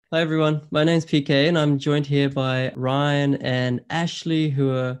Hi everyone, my name's PK and I'm joined here by Ryan and Ashley,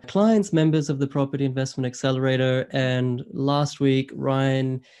 who are clients, members of the Property Investment Accelerator. And last week,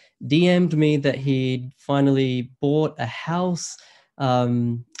 Ryan DM'd me that he'd finally bought a house.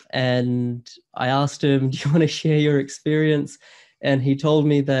 And I asked him, do you want to share your experience? And he told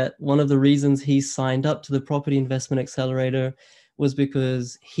me that one of the reasons he signed up to the Property Investment Accelerator was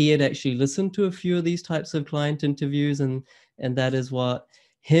because he had actually listened to a few of these types of client interviews, and that is what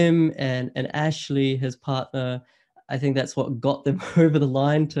him and Ashley, his partner, I think that's what got them over the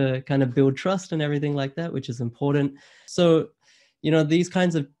line to kind of build trust and everything like that, which is important. So, these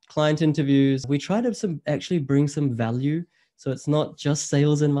kinds of client interviews, we try to actually bring some value. So it's not just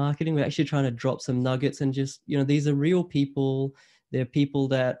sales and marketing. We're actually trying to drop some nuggets and just, these are real people. They're people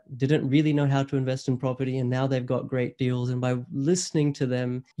that didn't really know how to invest in property and now they've got great deals. And by listening to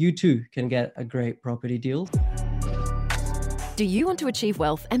them, you too can get a great property deal. Do you want to achieve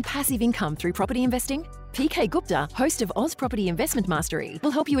wealth and passive income through property investing? PK Gupta, host of Oz Property Investment Mastery,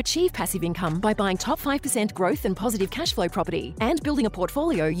 will help you achieve passive income by buying top 5% growth and positive cash flow property and building a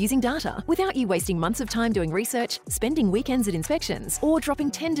portfolio using data without you wasting months of time doing research, spending weekends at inspections, or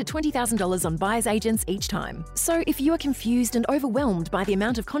dropping $10,000 to $20,000 on buyer's agents each time. So if you are confused and overwhelmed by the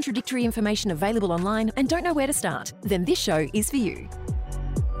amount of contradictory information available online and don't know where to start, then this show is for you.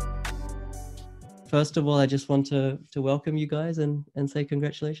 First of all, I just want to welcome you guys and say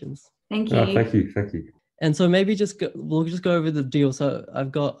congratulations. Thank you. Thank you. And so maybe we'll just go over the deal. So I've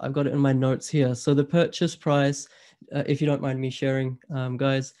got it in my notes here. So the purchase price, if you don't mind me sharing,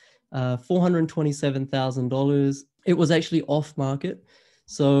 guys, $427,000. It was actually off market.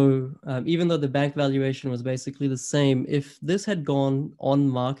 So even though the bank valuation was basically the same, if this had gone on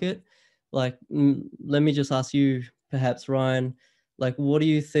market, let me just ask you, perhaps Ryan, what do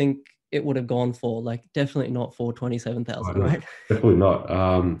you think it would have gone for? Definitely not for 27,000, right? Definitely not.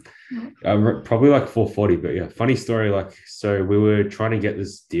 Probably 440. But yeah, funny story. So we were trying to get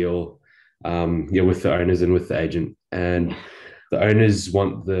this deal, with the owners and with the agent, and the owners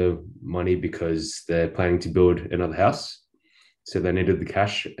want the money because they're planning to build another house, so they needed the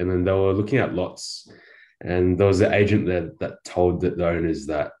cash. And then they were looking at lots, and there was an agent there that told the owners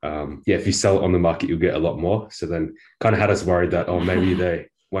that, if you sell it on the market, you'll get a lot more. So then kind of had us worried that, maybe they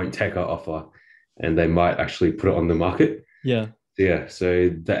won't take our offer and they might actually put it on the market. So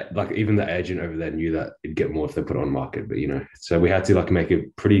that even the agent over there knew that it'd get more if they put it on market. But so we had to make a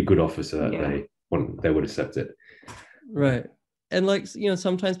pretty good offer so that they would accept it. Right. And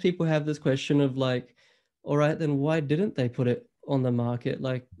sometimes people have this question of all right, then why didn't they put it on the market?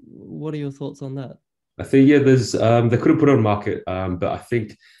 What are your thoughts on that? I think there's they could have put it on market, but I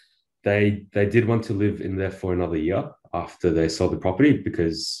think they did want to live in there for another year after they sold the property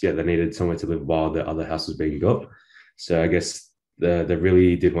because they needed somewhere to live while the other house was being built. So I guess they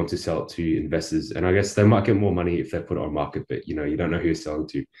really did want to sell it to investors, and I guess they might get more money if they put it on market, but you don't know who you're selling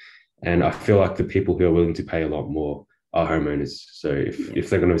to. And I feel like the people who are willing to pay a lot more are homeowners. So if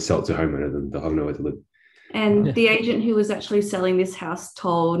they're going to sell it to a homeowner, then they'll have nowhere to live. And the agent who was actually selling this house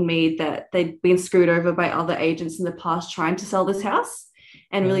told me that they'd been screwed over by other agents in the past trying to sell this house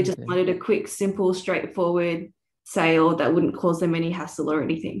and really just wanted a quick, simple, straightforward sale that wouldn't cause them any hassle or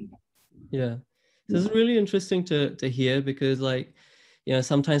anything. Yeah. This is really interesting to hear because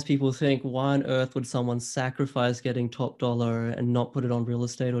sometimes people think, why on earth would someone sacrifice getting top dollar and not put it on real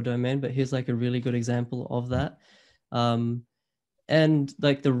estate or domain? But here's a really good example of that. And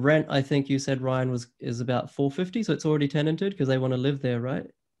the rent, I think you said, Ryan, is about $450, so it's already tenanted because they want to live there, right?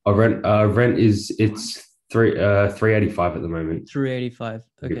 Rent it's $385 at the moment. $385.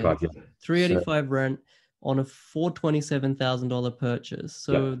 Okay. $385 rent on a $427,000 purchase.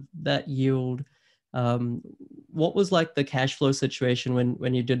 So that yield, what was the cash flow situation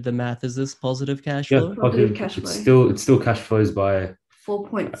when you did the math? Is this positive cash flow? Positive cash flow. It still cash flows by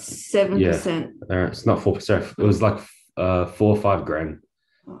 4.7%. It's not 4%. It was 4 or 5 grand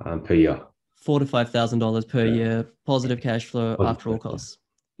per year. $4,000 to $5,000 per year, positive cash flow after all costs.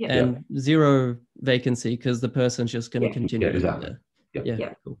 And zero vacancy because the person's just going to continue to live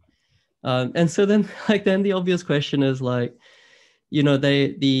there. Cool. And so then the obvious question is the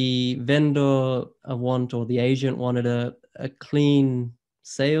vendor or the agent wanted a clean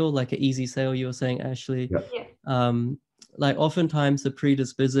sale, an easy sale, you were saying, Ashley. Oftentimes the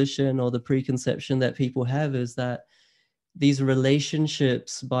predisposition or the preconception that people have is that these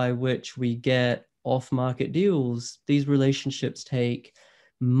relationships by which we get off-market deals, these relationships take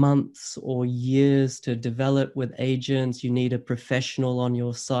months or years to develop with agents. You need a professional on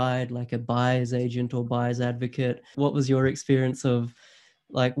your side, like a buyer's agent or buyer's advocate. What was your experience of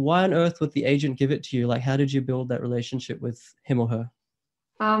why on earth would the agent give it to you? How did you build that relationship with him or her?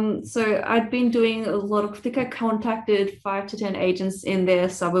 So I'd been doing a lot of, I think I contacted 5 to 10 agents in their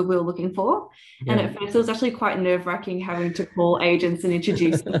suburb we were looking for. And Yeah. at first it was actually quite nerve-wracking having to call agents and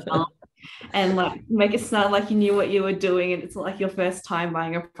introduce yourself and like make it sound like you knew what you were doing and it's not like your first time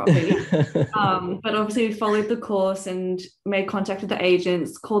buying a property. But obviously we followed the course and made contact with the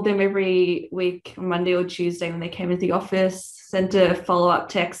agents, called them every week, Monday or Tuesday when they came into the office, sent a follow-up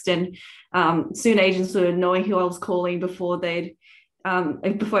text, and soon agents were knowing who I was calling before I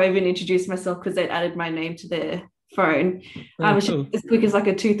even introduced myself because they'd added my name to their phone. Oh, Which cool. as quick as like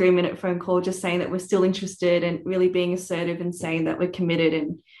a 2-3 minute phone call, just saying that we're still interested and really being assertive and saying that we're committed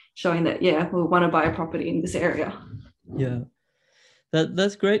and showing that, yeah, we want to buy a property in this area. Yeah.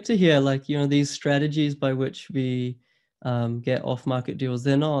 That's great to hear. Like, these strategies by which we get off-market deals,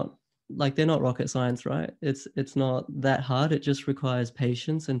 they're not rocket science, right? It's not that hard. It just requires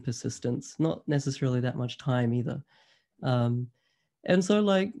patience and persistence, not necessarily that much time either. And so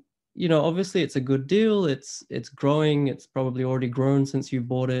obviously it's a good deal. It's growing. It's probably already grown since you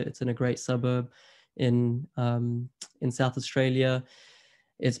bought it. It's in a great suburb in South Australia.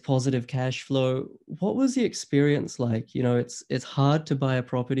 It's positive cash flow. What was the experience like? It's hard to buy a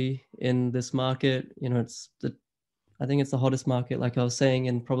property in this market. I think it's the hottest market, like I was saying,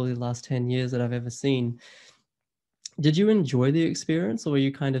 in probably the last 10 years that I've ever seen. Did you enjoy the experience, or were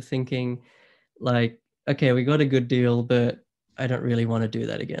you kind of thinking like, okay, we got a good deal, but I don't really want to do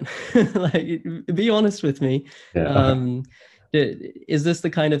that again? Like, be honest with me. Yeah. Is this the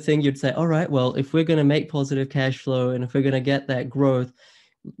kind of thing you'd say, all right, well, if we're going to make positive cash flow and if we're going to get that growth,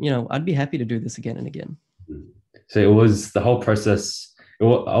 I'd be happy to do this again and again? So it was the whole process.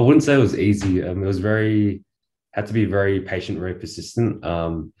 I wouldn't say it was easy. It was had to be very patient, very persistent.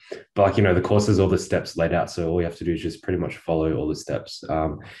 But the course has all the steps laid out. So all you have to do is just pretty much follow all the steps.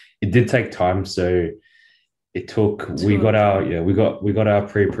 It did take time. So it took, we got our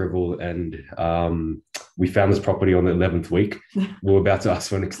pre-approval, and we found this property on the 11th week. We were about to ask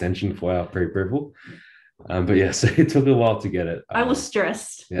for an extension for our pre-approval. But yeah, so it took a while to get it. I was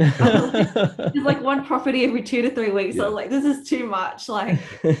stressed. Yeah. There's like one property every 2 to 3 weeks. Yeah. So I was like, this is too much. Like,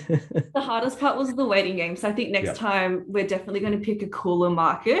 the hardest part was the waiting game. So I think next time we're definitely going to pick a cooler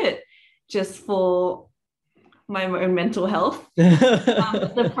market just for my own mental health.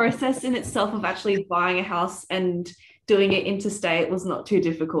 The process in itself of actually buying a house and doing it interstate was not too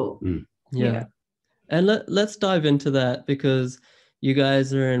difficult. Yeah. And let's dive into that, because you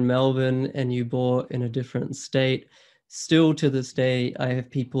guys are in Melbourne and you bought in a different state. Still to this day, I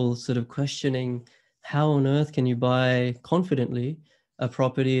have people sort of questioning, how on earth can you buy confidently a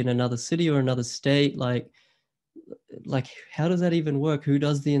property in another city or another state? Like how does that even work? Who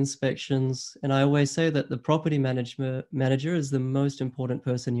does the inspections? And I always say that the property manager is the most important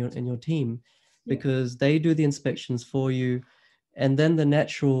person in your team, because they do the inspections for you. And then the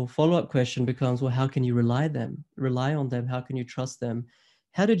natural follow-up question becomes, well, how can you rely on them? How can you trust them?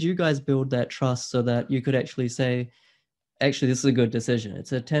 How did you guys build that trust so that you could actually say, actually, this is a good decision?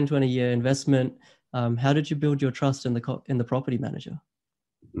 It's a 10, 20-year investment. How did you build your trust in the property manager?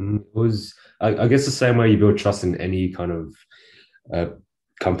 It was, I guess, the same way you build trust in any kind of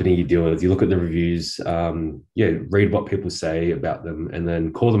company you deal with. You look at the reviews, read what people say about them, and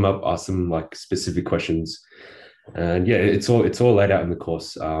then call them up, ask them like specific questions. And it's all laid out in the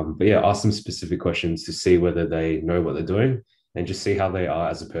course. But ask them specific questions to see whether they know what they're doing, and just see how they are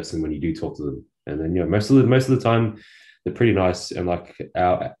as a person when you do talk to them. And then most of the time they're pretty nice. And like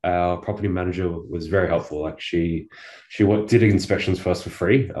our property manager was very helpful. Like she did inspections for us for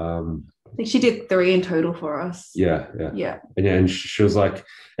free. I think she did 3 in total for us. Yeah. And she was like,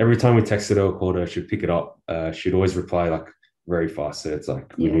 every time we texted her or called her, she'd pick it up. She'd always reply like very fast. So it's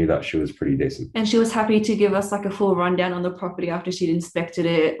like we knew that she was pretty decent. And she was happy to give us like a full rundown on the property after she'd inspected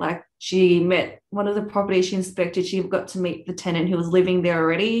it. Like, she met one of the properties she inspected. She got to meet the tenant who was living there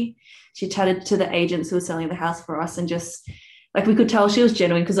already. She chatted to the agents who were selling the house for us, and just like, we could tell she was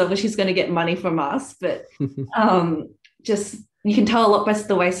genuine, because obviously she's going to get money from us. But just, you can tell a lot by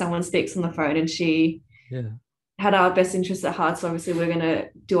the way someone speaks on the phone, and she had our best interests at heart. So obviously we're going to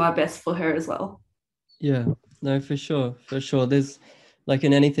do our best for her as well. Yeah. No, for sure. There's, like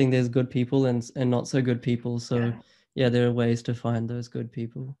in anything, there's good people and not so good people. So there are ways to find those good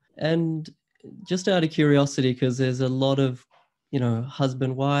people. And just out of curiosity, because there's a lot of,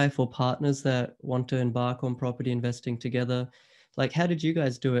 husband, wife, or partners that want to embark on property investing together. Like, how did you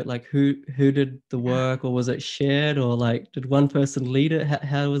guys do it? Like, who did the work, or was it shared, or like, did one person lead it?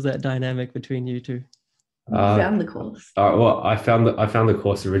 How was that dynamic between you two? Found the course. Well, I found the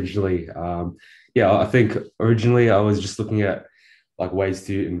course originally. I think originally I was just looking at like ways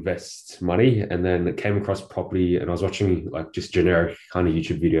to invest money, and then it came across property, and I was watching like just generic kind of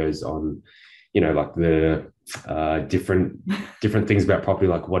YouTube videos on, like the different things about property,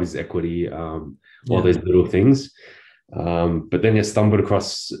 like what is equity, all these little things. But then I stumbled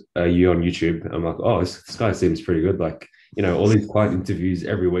across you on YouTube. I'm like, oh, this guy seems pretty good. Like, all these client interviews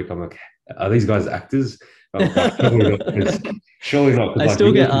every week. I'm like, are these guys actors? I'm like, surely not. I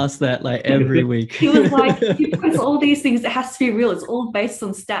still get asked that like every week. He was like, it's all these things. It has to be real. It's all based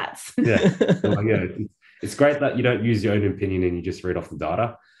on stats. It's great that you don't use your own opinion and you just read off the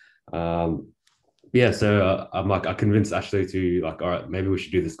data. So I'm like, I convinced Ashley to like, all right, maybe we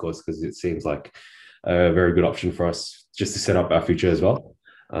should do this course because it seems like a very good option for us just to set up our future as well.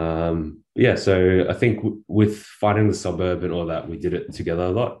 So I think with finding the suburb and all that, we did it together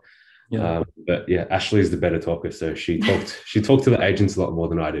a lot. Ashley is the better talker, so she talked to the agents a lot more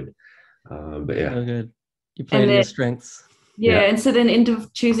than I did. Oh, good. You played your strengths. And so then into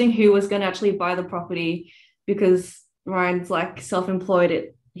choosing who was going to actually buy the property, because Ryan's like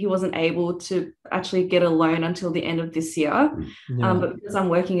self-employed, he wasn't able to actually get a loan until the end of this year. But because I'm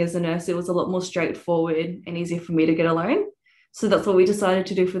working as a nurse, it was a lot more straightforward and easier for me to get a loan. So that's what we decided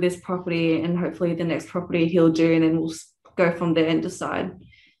to do for this property, and hopefully the next property he'll do, and then we'll go from there and decide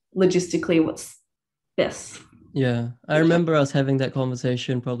logistically what's best. I remember us having that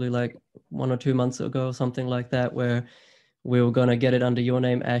conversation probably like 1 or 2 months ago or something like that, where we were going to get it under your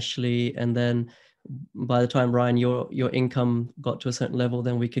name, Ashley, and then by the time, Ryan, your income got to a certain level,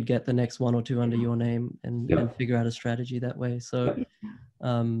 then we could get the next 1 or 2 under your name and figure out a strategy that way. So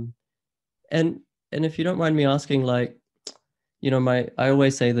and if you don't mind me asking, like, I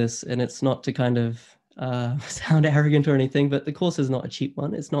always say this, and it's not to kind of sound arrogant or anything, but the course is not a cheap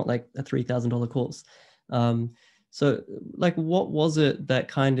one. It's not like a $3,000 course. So like, what was it that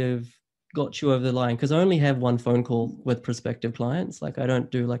kind of got you over the line? Because I only have one phone call with prospective clients. Like, I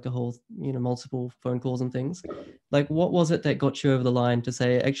don't do like a whole, multiple phone calls and things. Like, what was it that got you over the line to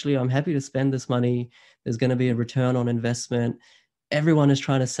say, actually, I'm happy to spend this money. There's going to be a return on investment. Everyone is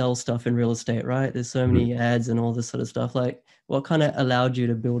trying to sell stuff in real estate, right? There's so many ads and all this sort of stuff. Like, what kind of allowed you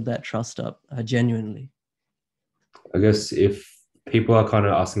to build that trust up genuinely? I guess if people are kind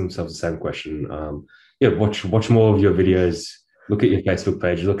of asking themselves the same question, watch more of your videos, look at your Facebook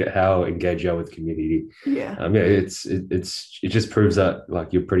page, look at how engaged you are with community. It just proves that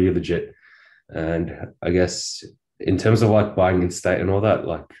like you're pretty legit. And I guess in terms of like buying in state and all that,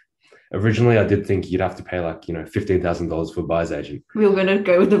 like originally I did think you'd have to pay like, $15,000 for a buyer's agent. We were going to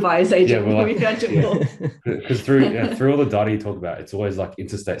go with the buyer's agent. Because through all the data you talk about, it's always like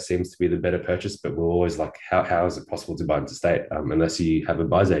interstate seems to be the better purchase, but we're always like, how is it possible to buy interstate unless you have a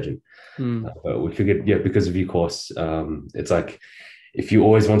buyer's agent? But we figured, because of your course, it's like, if you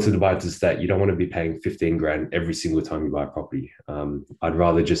always wanted to buy interstate, you don't want to be paying 15 grand every single time you buy a property. I'd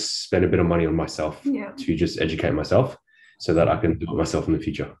rather just spend a bit of money on myself to just educate myself so that I can do it myself in the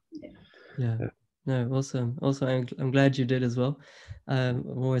future. No, awesome. Also, I'm glad you did as well. I'm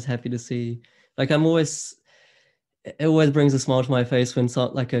always happy to see, like, it always brings a smile to my face when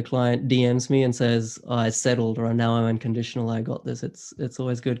like a client DMs me and says, oh, I settled, or now I'm unconditional, I got this. It's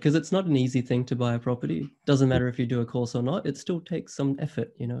always good, because it's not an easy thing to buy a property. Doesn't matter if you do a course or not, it still takes some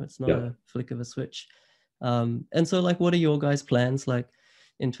effort, it's not a flick of a switch. And so like, what are your guys' plans, like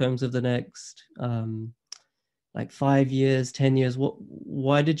in terms of the next like 5 years, 10 years?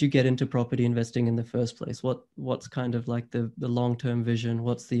 Why did you get into property investing in the first place? What's kind of like the long-term vision?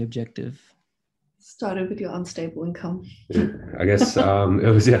 What's the objective? Started with your unstable income. I guess it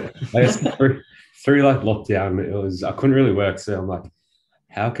was through like lockdown, I couldn't really work. So I'm like,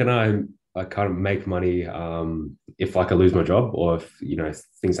 how can I kind of make money if like I lose my job, or if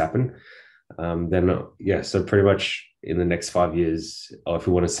things happen? So pretty much in the next 5 years, or if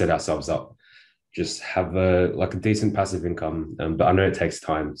we want to set ourselves up, just have a decent passive income. But I know it takes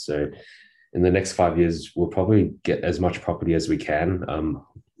time. So in the next 5 years, we'll probably get as much property as we can.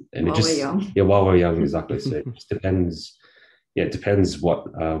 And while we're young, exactly. So it just depends. It depends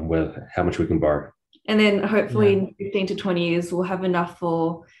how much we can borrow. And then hopefully in 15 to 20 years, we'll have enough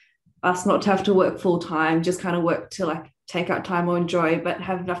for us not to have to work full time, just kind of work to like take out time or enjoy, but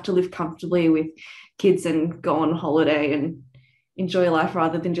have enough to live comfortably with kids and go on holiday and enjoy life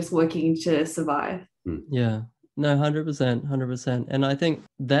rather than just working to survive. Yeah. No, 100%. And I think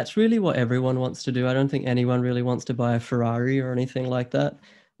that's really what everyone wants to do. I don't think anyone really wants to buy a Ferrari or anything like that,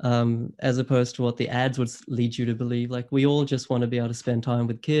 as opposed to what the ads would lead you to believe. Like, we all just want to be able to spend time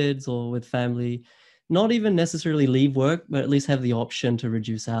with kids or with family, not even necessarily leave work, but at least have the option to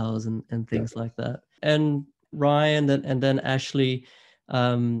reduce hours and things like that. And Ryan and then Ashley,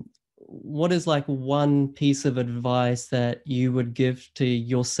 what is like one piece of advice that you would give to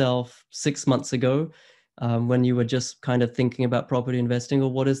yourself 6 months ago, when you were just kind of thinking about property investing?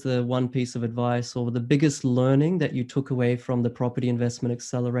 Or what is the one piece of advice or the biggest learning that you took away from the Property Investment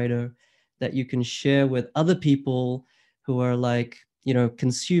Accelerator that you can share with other people who are like, you know,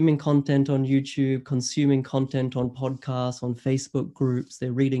 consuming content on YouTube, consuming content on podcasts, on Facebook groups,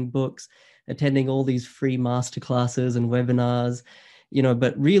 they're reading books, attending all these free masterclasses and webinars, you know,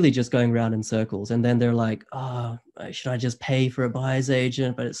 but really just going around in circles. And then they're like, oh, should I just pay for a buyer's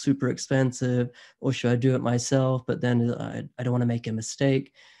agent, but it's super expensive? Or should I do it myself? But then I don't want to make a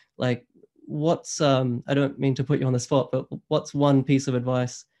mistake. Like, what's, I don't mean to put you on the spot, but what's one piece of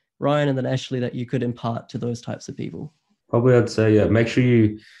advice, Ryan and then Ashley, that you could impart to those types of people? Probably I'd say, yeah, make sure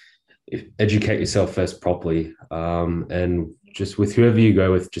you educate yourself first properly. And just with whoever you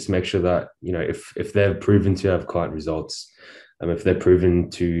go with, just make sure that, you know, if they're proven to have client results, if they're proven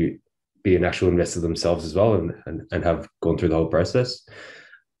to be an actual investor themselves as well and have gone through the whole process,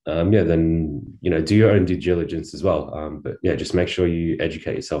 then, you know, do your own due diligence as well. But yeah, just make sure you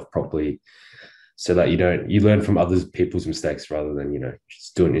educate yourself properly so that you learn from other people's mistakes rather than, you know,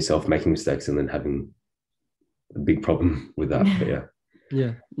 just doing it yourself, making mistakes and then having a big problem with that. But yeah.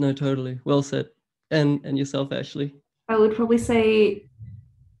 Yeah, no, totally. Well said. And yourself, Ashley? I would probably say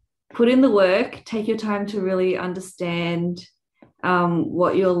put in the work, take your time to really understand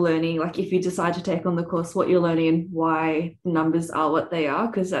what you're learning. Like if you decide to take on the course, what you're learning and why the numbers are what they are.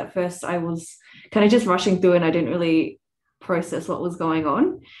 Because at first I was kind of just rushing through and I didn't really process what was going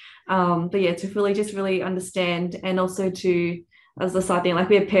on. But yeah, to really understand, and also to, as the side thing, like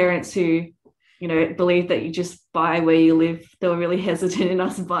we have parents who, you know, believe that you just buy where you live. They were really hesitant in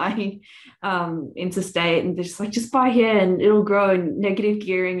us buying interstate, and they're just like, just buy here and it'll grow, and negative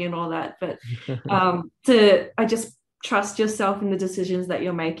gearing and all that. But I just trust yourself in the decisions that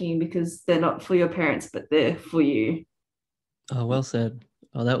you're making, because they're not for your parents, but they're for you. Oh, well said.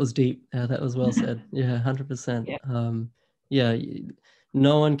 Oh, that was deep. Yeah, that was well said. Yeah, 100%. Yeah.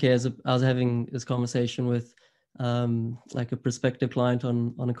 No one cares. I was having this conversation with like a prospective client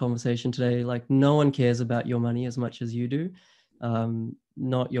on a conversation today. Like, no one cares about your money as much as you do.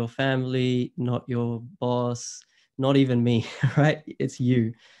 Not your family, not your boss, not even me, right? It's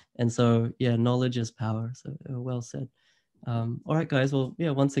you. And so, yeah, knowledge is power. So well said. All right, guys. Well,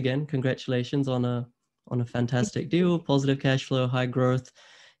 yeah, once again, congratulations on a fantastic deal, positive cash flow, high growth,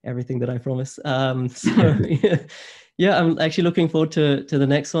 everything that I promised. So yeah, I'm actually looking forward to the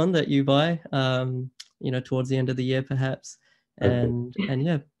next one that you buy, you know, towards the end of the year, perhaps. And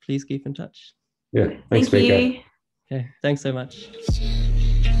yeah, please keep in touch. Yeah. Thanks, Thank you. Okay. Thanks so much.